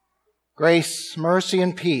Grace, mercy,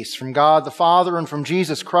 and peace from God the Father and from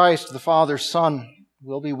Jesus Christ, the Father's Son,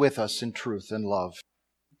 will be with us in truth and love.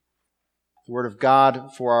 The Word of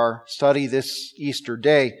God for our study this Easter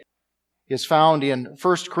day is found in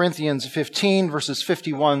 1 Corinthians 15, verses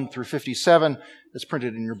 51 through 57, as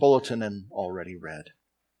printed in your bulletin and already read.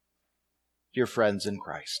 Dear friends in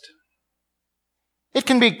Christ, it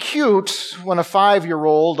can be cute when a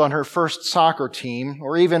 5-year-old on her first soccer team,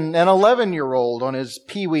 or even an 11-year-old on his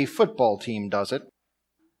peewee football team does it.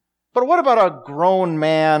 But what about a grown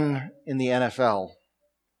man in the NFL?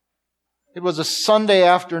 It was a Sunday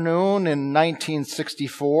afternoon in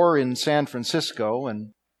 1964 in San Francisco,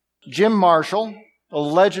 and Jim Marshall, a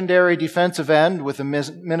legendary defensive end with the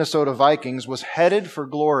Minnesota Vikings, was headed for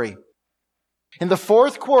glory. In the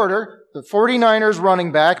fourth quarter, the 49ers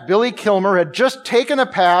running back, Billy Kilmer, had just taken a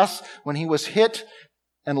pass when he was hit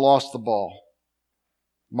and lost the ball.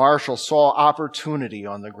 Marshall saw opportunity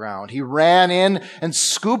on the ground. He ran in and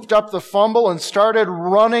scooped up the fumble and started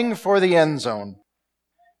running for the end zone.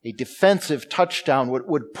 A defensive touchdown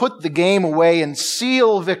would put the game away and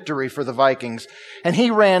seal victory for the Vikings. And he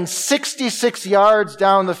ran 66 yards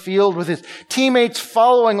down the field with his teammates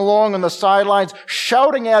following along on the sidelines,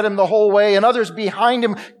 shouting at him the whole way, and others behind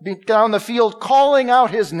him down the field calling out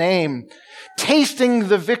his name. Tasting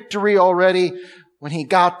the victory already, when he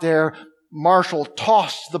got there, Marshall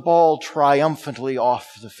tossed the ball triumphantly off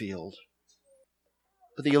the field.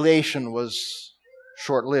 But the elation was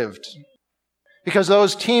short-lived, because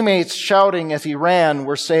those teammates shouting as he ran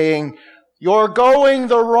were saying, "You're going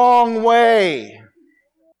the wrong way."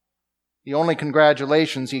 The only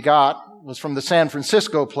congratulations he got was from the San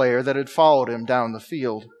Francisco player that had followed him down the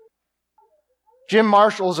field. Jim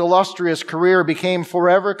Marshall's illustrious career became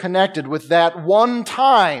forever connected with that one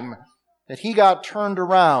time that he got turned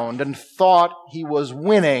around and thought he was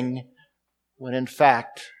winning when in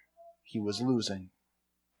fact he was losing.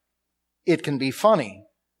 It can be funny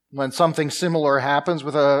when something similar happens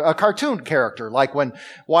with a cartoon character, like when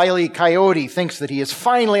Wile E. Coyote thinks that he has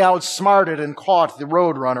finally outsmarted and caught the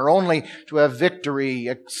Roadrunner, only to have victory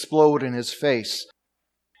explode in his face.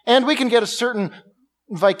 And we can get a certain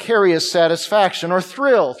vicarious satisfaction or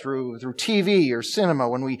thrill through TV or cinema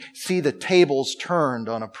when we see the tables turned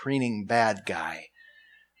on a preening bad guy.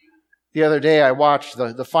 The other day I watched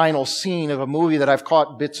the final scene of a movie that I've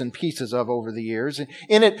caught bits and pieces of over the years.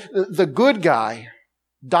 In it, the good guy,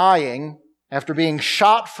 dying after being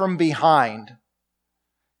shot from behind,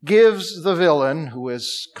 gives the villain, who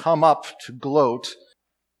has come up to gloat,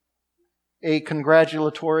 a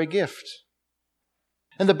congratulatory gift.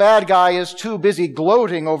 And the bad guy is too busy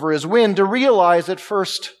gloating over his win to realize at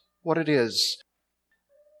first what it is: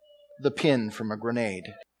 the pin from a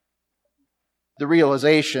grenade. The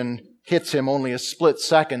realization hits him only a split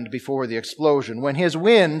second before the explosion, when his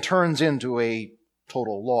win turns into a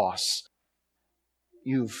total loss.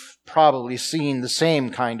 You've probably seen the same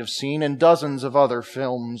kind of scene in dozens of other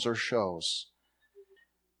films or shows.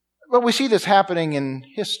 But we see this happening in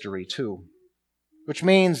history too, which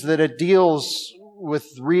means that it deals with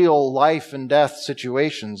real life and death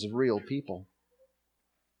situations of real people.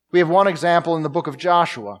 We have one example in the book of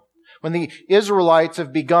Joshua, when the Israelites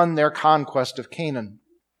have begun their conquest of Canaan.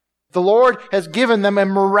 The Lord has given them a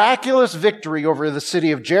miraculous victory over the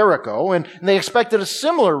city of Jericho, and they expected a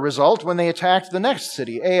similar result when they attacked the next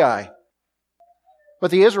city, Ai.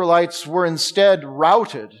 But the Israelites were instead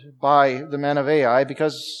routed by the men of Ai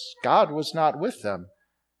because God was not with them.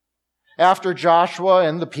 After Joshua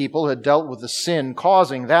and the people had dealt with the sin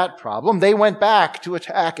causing that problem, they went back to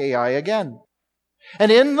attack Ai again.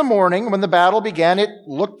 And in the morning, when the battle began, it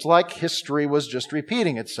looked like history was just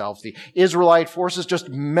repeating itself. The Israelite forces just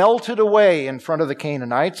melted away in front of the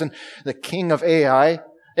Canaanites, and the king of Ai,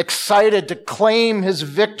 excited to claim his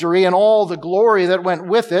victory and all the glory that went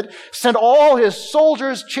with it, sent all his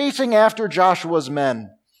soldiers chasing after Joshua's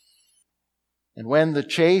men. And when the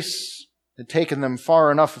chase had taken them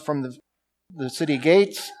far enough from the city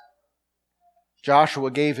gates,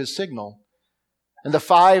 Joshua gave his signal. And the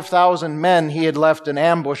 5,000 men he had left in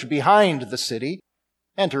ambush behind the city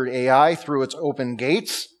entered Ai through its open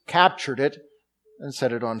gates, captured it, and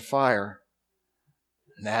set it on fire.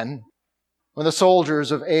 And then, when the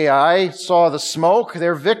soldiers of Ai saw the smoke,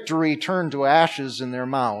 their victory turned to ashes in their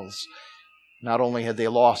mouths. Not only had they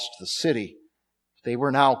lost the city, they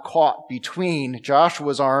were now caught between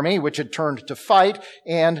Joshua's army, which had turned to fight,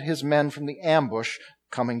 and his men from the ambush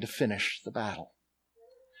coming to finish the battle.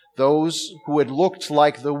 Those who had looked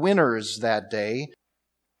like the winners that day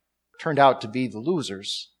turned out to be the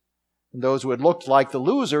losers. And those who had looked like the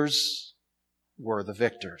losers were the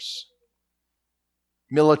victors.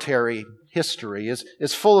 military history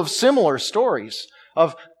is full of similar stories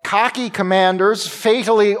of cocky commanders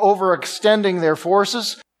fatally overextending their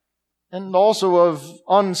forces, and also of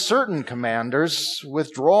uncertain commanders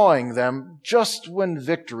withdrawing them just when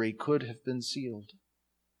victory could have been sealed.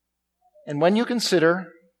 And when you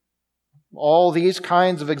consider all these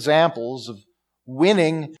kinds of examples of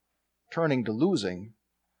winning turning to losing,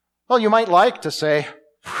 well, you might like to say,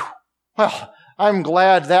 well, I'm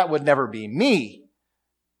glad that would never be me.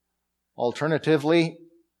 Alternatively,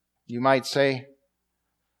 you might say,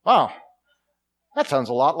 wow, that sounds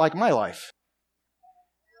a lot like my life.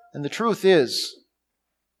 And the truth is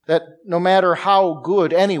that no matter how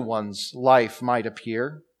good anyone's life might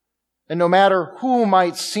appear, and no matter who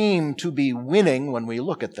might seem to be winning when we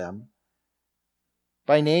look at them,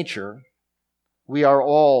 by nature, we are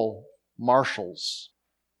all marshals,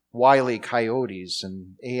 wily coyotes,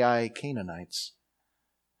 and AI Canaanites.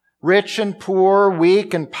 Rich and poor,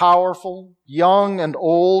 weak and powerful, young and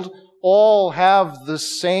old, all have the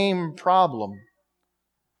same problem.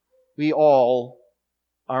 We all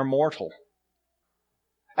are mortal.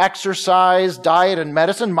 Exercise, diet, and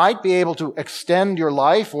medicine might be able to extend your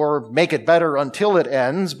life or make it better until it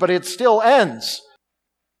ends, but it still ends.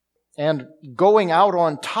 And going out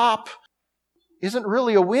on top isn't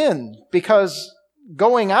really a win, because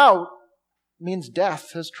going out means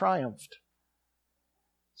death has triumphed.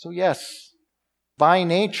 So yes, by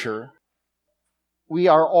nature, we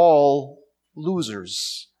are all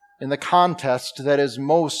losers in the contest that is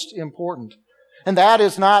most important. And that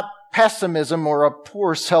is not pessimism or a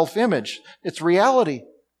poor self-image. It's reality.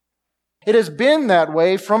 It has been that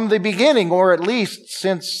way from the beginning, or at least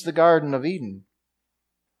since the Garden of Eden.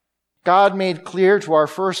 God made clear to our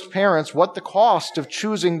first parents what the cost of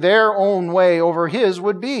choosing their own way over His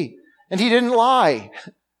would be. And He didn't lie.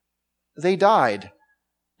 They died.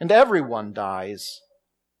 And everyone dies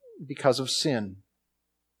because of sin.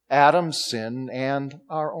 Adam's sin and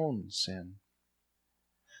our own sin.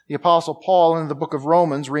 The Apostle Paul in the book of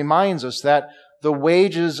Romans reminds us that the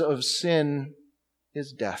wages of sin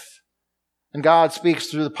is death. And God speaks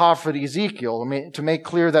through the prophet Ezekiel to make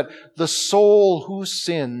clear that the soul who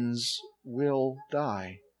sins will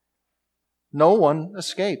die. No one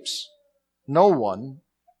escapes. No one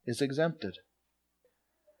is exempted.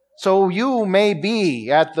 So you may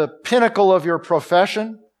be at the pinnacle of your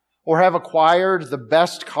profession, or have acquired the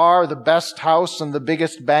best car, the best house, and the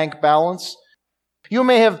biggest bank balance. You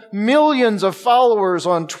may have millions of followers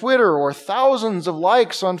on Twitter or thousands of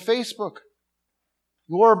likes on Facebook.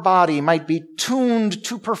 Your body might be tuned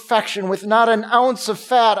to perfection with not an ounce of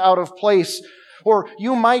fat out of place. Or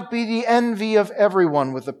you might be the envy of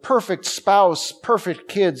everyone with a perfect spouse, perfect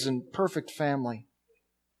kids, and perfect family.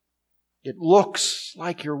 It looks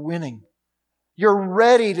like you're winning. You're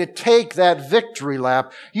ready to take that victory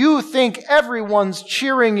lap. You think everyone's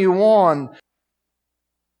cheering you on.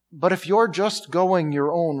 But if you're just going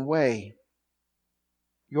your own way,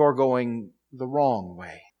 you're going the wrong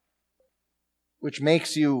way, which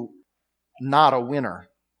makes you not a winner.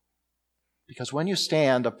 Because when you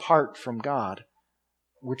stand apart from God,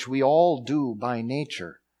 which we all do by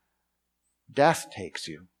nature, death takes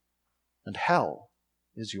you, and hell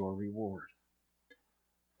is your reward.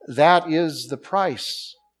 That is the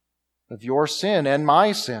price of your sin and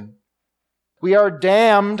my sin. We are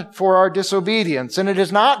damned for our disobedience, and it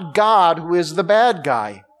is not God who is the bad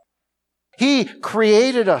guy. He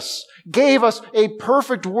created us, gave us a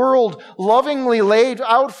perfect world, lovingly laid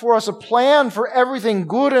out for us a plan for everything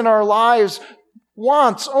good in our lives,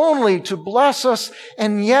 wants only to bless us,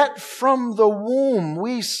 and yet from the womb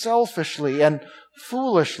we selfishly and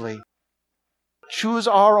foolishly choose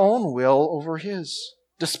our own will over His,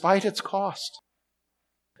 despite its cost.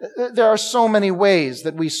 There are so many ways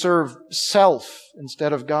that we serve self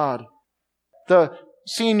instead of God. The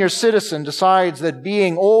senior citizen decides that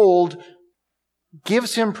being old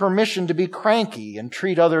gives him permission to be cranky and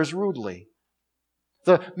treat others rudely.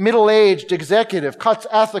 The middle-aged executive cuts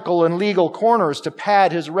ethical and legal corners to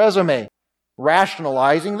pad his resume,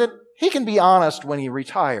 rationalizing that he can be honest when he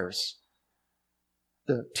retires.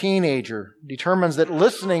 The teenager determines that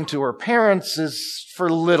listening to her parents is for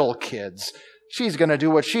little kids. She's going to do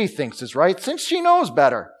what she thinks is right since she knows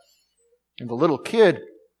better. And the little kid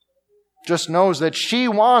just knows that she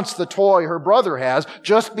wants the toy her brother has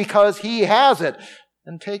just because he has it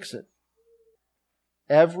and takes it.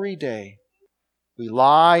 Every day, we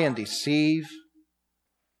lie and deceive.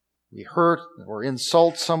 We hurt or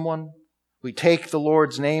insult someone. We take the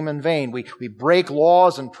Lord's name in vain. We break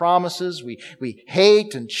laws and promises. We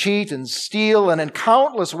hate and cheat and steal. And in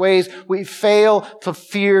countless ways, we fail to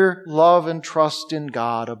fear, love, and trust in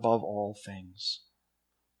God above all things.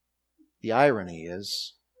 The irony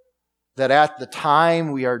is that at the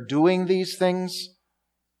time we are doing these things,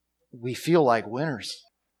 we feel like winners.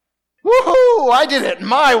 Woohoo! I did it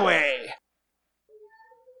my way!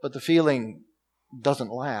 But the feeling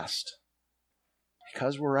doesn't last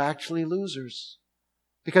because we're actually losers.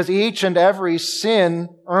 Because each and every sin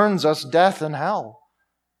earns us death and hell.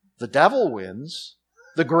 The devil wins.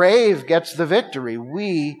 The grave gets the victory.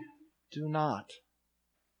 We do not.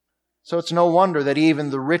 So it's no wonder that even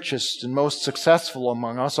the richest and most successful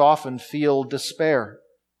among us often feel despair.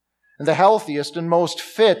 And the healthiest and most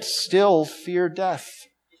fit still fear death.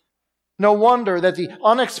 No wonder that the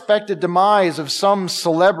unexpected demise of some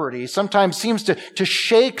celebrity sometimes seems to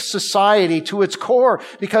shake society to its core,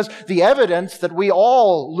 because the evidence that we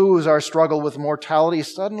all lose our struggle with mortality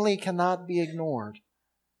suddenly cannot be ignored.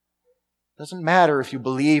 It doesn't matter if you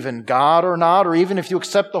believe in God or not, or even if you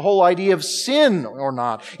accept the whole idea of sin or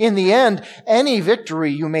not. In the end, any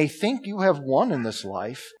victory you may think you have won in this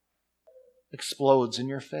life explodes in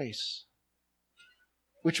your face.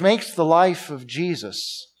 Which makes the life of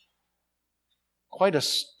Jesus quite a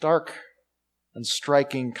stark and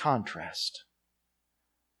striking contrast.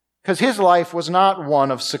 Because his life was not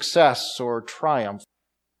one of success or triumph.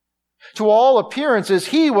 To all appearances,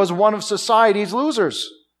 he was one of society's losers.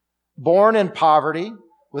 Born in poverty,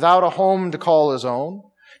 without a home to call his own,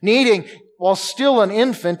 needing, while still an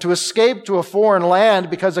infant, to escape to a foreign land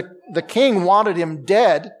because the king wanted him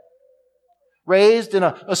dead. Raised in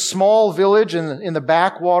a small village in the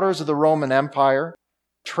backwaters of the Roman Empire.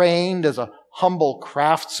 Trained as a humble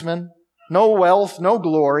craftsman, no wealth, no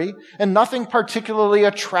glory, and nothing particularly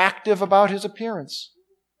attractive about his appearance.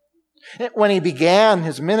 When he began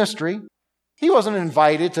his ministry, he wasn't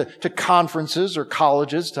invited to conferences or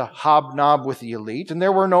colleges to hobnob with the elite, and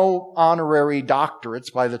there were no honorary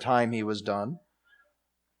doctorates by the time he was done.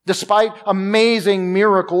 Despite amazing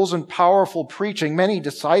miracles and powerful preaching, many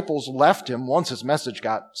disciples left him once his message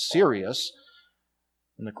got serious.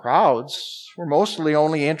 And the crowds were mostly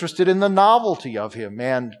only interested in the novelty of him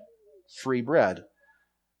and free bread.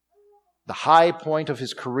 The high point of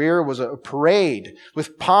his career was a parade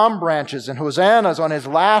with palm branches and hosannas on his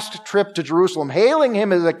last trip to Jerusalem, hailing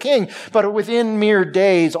him as a king. But within mere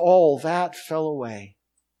days, all that fell away.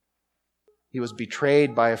 He was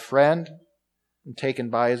betrayed by a friend and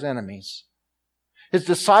taken by his enemies. His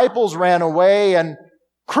disciples ran away, and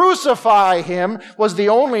 "Crucify him" was the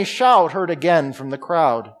only shout heard again from the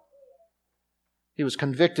crowd. He was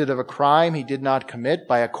convicted of a crime he did not commit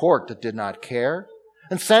by a court that did not care,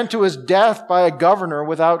 and sent to his death by a governor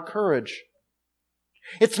without courage.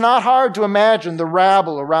 It's not hard to imagine the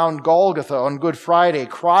rabble around Golgotha on Good Friday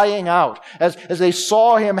crying out as they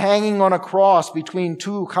saw him hanging on a cross between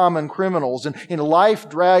two common criminals in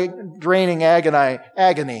life-draining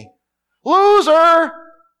agony. "Loser!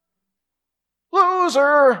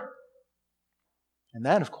 Loser!" And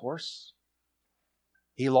then, of course,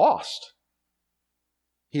 he lost.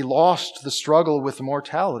 He lost the struggle with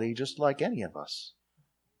mortality just like any of us.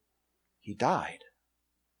 He died.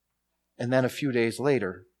 And then a few days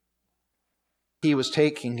later, he was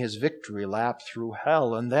taking his victory lap through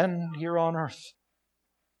hell and then here on earth.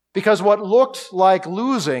 Because what looked like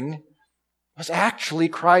losing was actually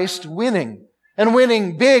Christ winning. And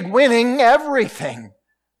winning big, winning everything.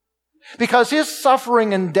 Because his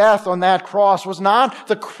suffering and death on that cross was not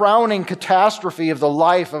the crowning catastrophe of the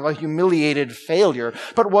life of a humiliated failure,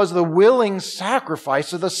 but was the willing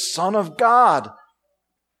sacrifice of the Son of God.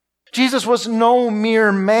 Jesus was no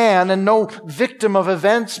mere man and no victim of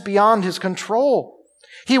events beyond his control.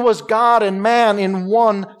 He was God and man in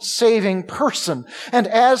one saving person. And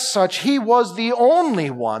as such, he was the only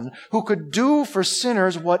one who could do for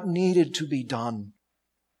sinners what needed to be done.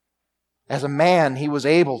 As a man, he was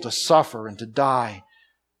able to suffer and to die.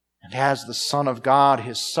 And as the Son of God,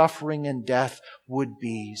 his suffering and death would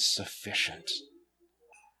be sufficient.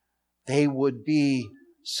 They would be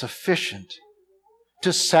sufficient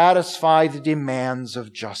to satisfy the demands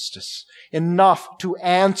of justice, enough to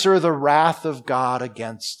answer the wrath of God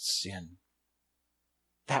against sin.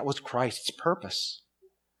 That was Christ's purpose.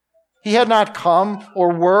 He had not come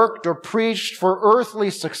or worked or preached for earthly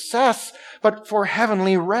success, but for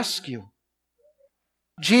heavenly rescue.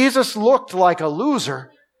 Jesus looked like a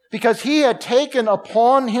loser because he had taken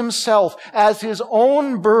upon himself as his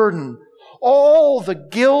own burden all the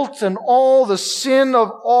guilt and all the sin of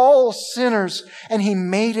all sinners, and he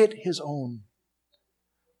made it his own.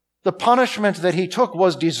 The punishment that he took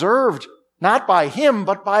was deserved, not by him,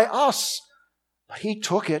 but by us. But he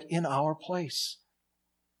took it in our place.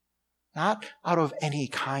 Not out of any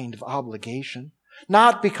kind of obligation,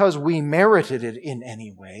 not because we merited it in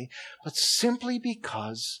any way, but simply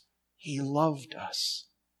because He loved us.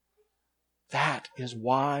 That is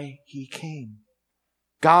why He came.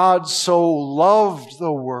 God so loved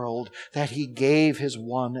the world that He gave His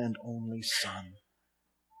one and only Son.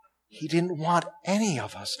 He didn't want any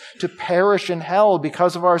of us to perish in hell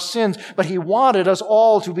because of our sins, but He wanted us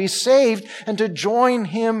all to be saved and to join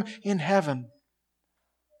Him in heaven.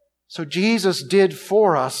 So Jesus did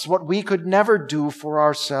for us what we could never do for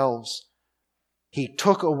ourselves. He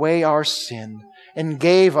took away our sin and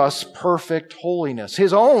gave us perfect holiness,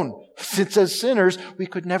 His own, since as sinners we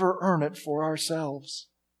could never earn it for ourselves.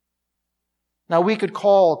 Now we could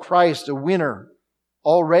call Christ a winner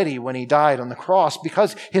already when He died on the cross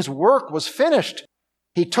because His work was finished.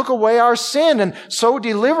 He took away our sin and so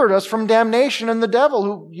delivered us from damnation and the devil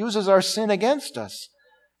who uses our sin against us.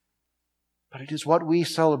 But it is what we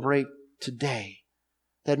celebrate today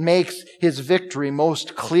that makes His victory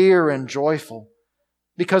most clear and joyful.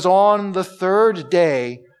 Because on the third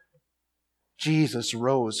day, Jesus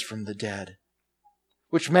rose from the dead,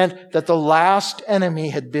 which meant that the last enemy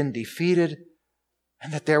had been defeated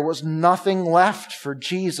and that there was nothing left for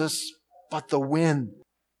Jesus but the win.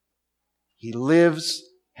 He lives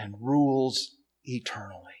and rules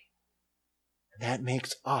eternally. And that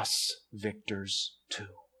makes us victors too.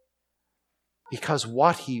 Because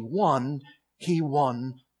what He won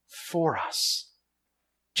for us.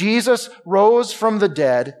 Jesus rose from the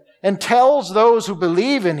dead and tells those who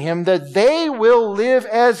believe in Him that they will live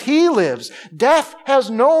as He lives. Death has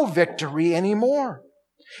no victory anymore.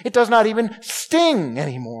 It does not even sting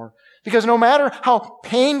anymore. Because no matter how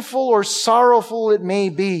painful or sorrowful it may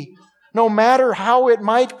be, no matter how it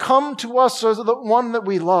might come to us as the one that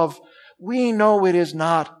we love, we know it is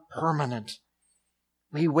not permanent.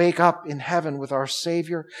 We wake up in heaven with our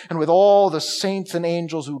Savior and with all the saints and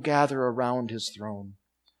angels who gather around His throne.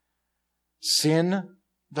 Sin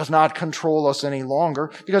does not control us any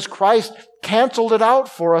longer because Christ canceled it out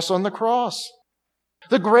for us on the cross.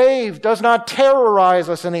 The grave does not terrorize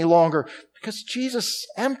us any longer because Jesus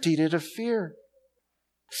emptied it of fear.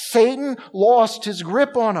 Satan lost his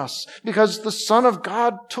grip on us because the Son of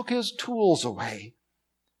God took his tools away.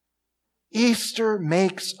 Easter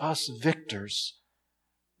makes us victors.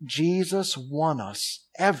 Jesus won us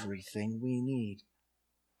everything we need.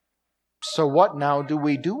 So what now do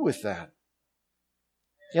we do with that?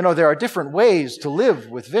 There are different ways to live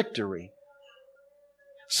with victory.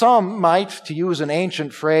 Some might, to use an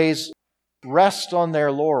ancient phrase, rest on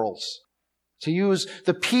their laurels. To use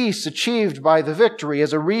the peace achieved by the victory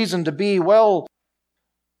as a reason to be,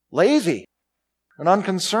 lazy and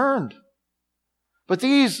unconcerned. But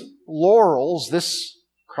these laurels, this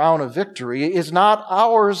crown of victory, is not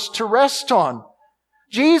ours to rest on.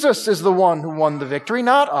 Jesus is the one who won the victory,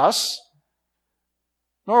 not us.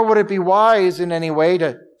 Nor would it be wise in any way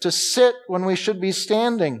to sit when we should be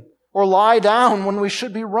standing or lie down when we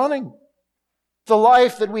should be running. The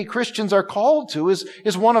life that we Christians are called to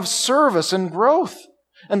is one of service and growth.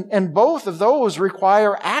 And both of those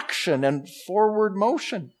require action and forward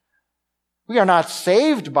motion. We are not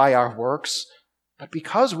saved by our works, but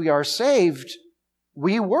because we are saved,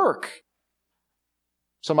 we work.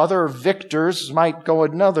 Some other victors might go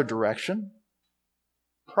another direction.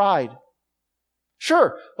 Pride.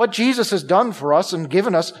 Sure, what Jesus has done for us and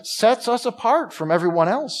given us sets us apart from everyone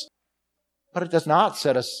else. But it does not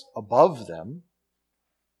set us above them.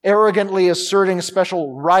 Arrogantly asserting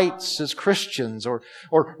special rights as Christians or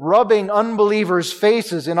rubbing unbelievers'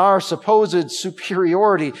 faces in our supposed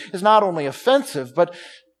superiority is not only offensive, but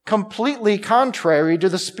completely contrary to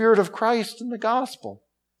the Spirit of Christ and the gospel.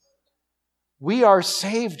 We are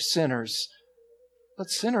saved sinners,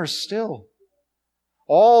 but sinners still.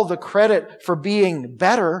 All the credit for being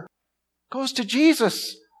better goes to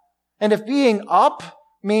Jesus. And if being up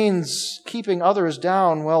means keeping others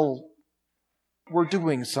down, we're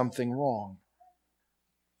doing something wrong.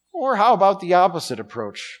 Or how about the opposite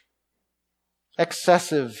approach?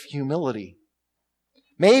 Excessive humility.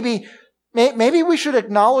 Maybe we should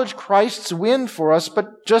acknowledge Christ's win for us,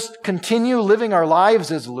 but just continue living our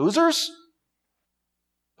lives as losers?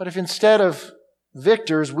 But if instead of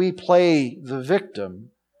victors we play the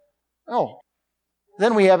victim,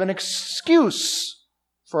 then we have an excuse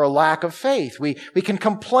for a lack of faith. We can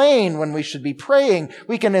complain when we should be praying.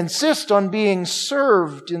 We can insist on being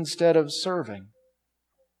served instead of serving.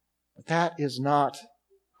 But that is not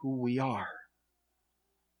who we are.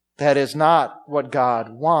 That is not what God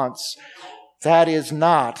wants. That is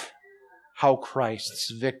not how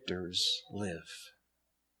Christ's victors live.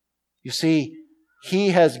 You see, He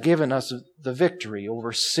has given us the victory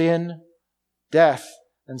over sin, death,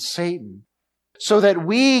 and Satan, so that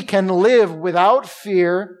we can live without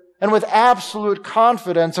fear and with absolute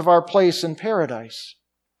confidence of our place in paradise.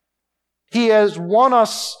 He has won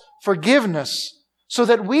us forgiveness so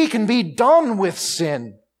that we can be done with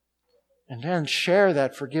sin and then share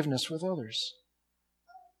that forgiveness with others.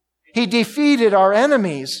 He defeated our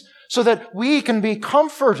enemies so that we can be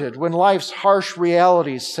comforted when life's harsh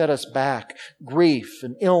realities set us back. Grief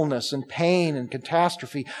and illness and pain and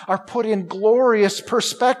catastrophe are put in glorious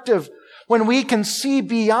perspective when we can see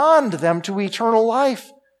beyond them to eternal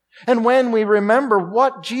life, and when we remember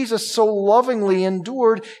what Jesus so lovingly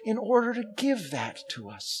endured in order to give that to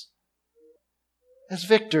us. As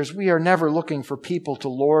victors, we are never looking for people to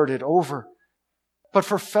lord it over, but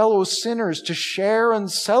for fellow sinners to share and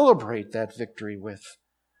celebrate that victory with.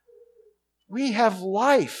 We have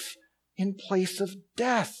life in place of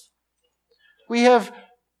death. We have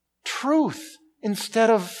truth instead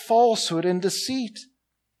of falsehood and deceit.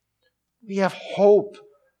 We have hope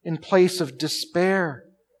in place of despair.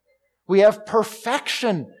 We have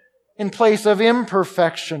perfection in place of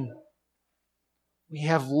imperfection. We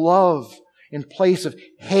have love in place of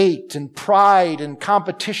hate and pride and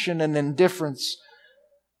competition and indifference.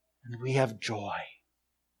 And we have joy.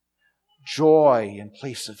 Joy in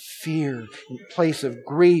place of fear, in place of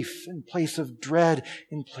grief, in place of dread,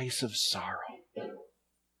 in place of sorrow.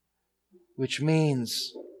 Which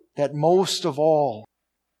means that most of all,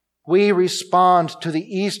 we respond to the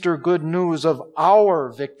Easter good news of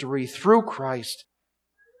our victory through Christ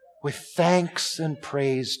with thanks and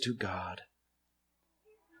praise to God.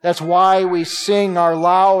 That's why we sing our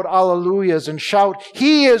loud alleluias and shout,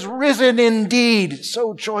 "He is risen indeed,"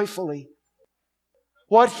 so joyfully.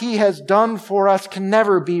 What He has done for us can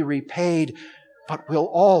never be repaid, but will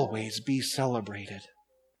always be celebrated.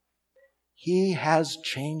 He has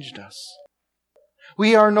changed us.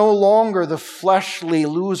 We are no longer the fleshly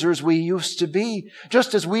losers we used to be,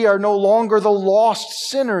 just as we are no longer the lost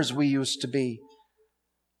sinners we used to be.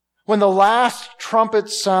 When the last trumpet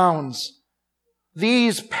sounds,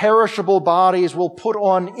 these perishable bodies will put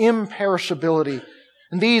on imperishability,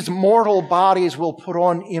 and these mortal bodies will put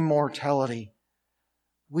on immortality.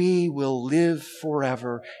 We will live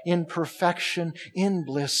forever in perfection, in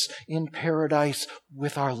bliss, in paradise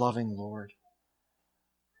with our loving Lord.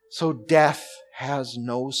 So death has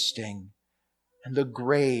no sting, and the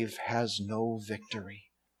grave has no victory.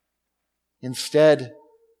 Instead,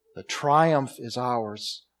 the triumph is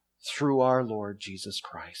ours through our Lord Jesus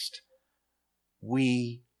Christ.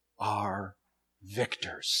 We are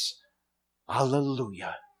victors.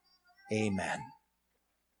 Alleluia. Amen.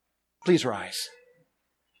 Please rise.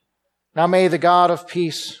 Now may the God of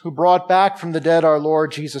peace, who brought back from the dead our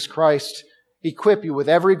Lord Jesus Christ, equip you with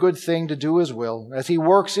every good thing to do His will, as He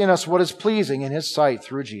works in us what is pleasing in His sight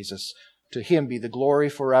through Jesus. To Him be the glory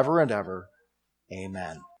forever and ever.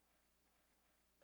 Amen.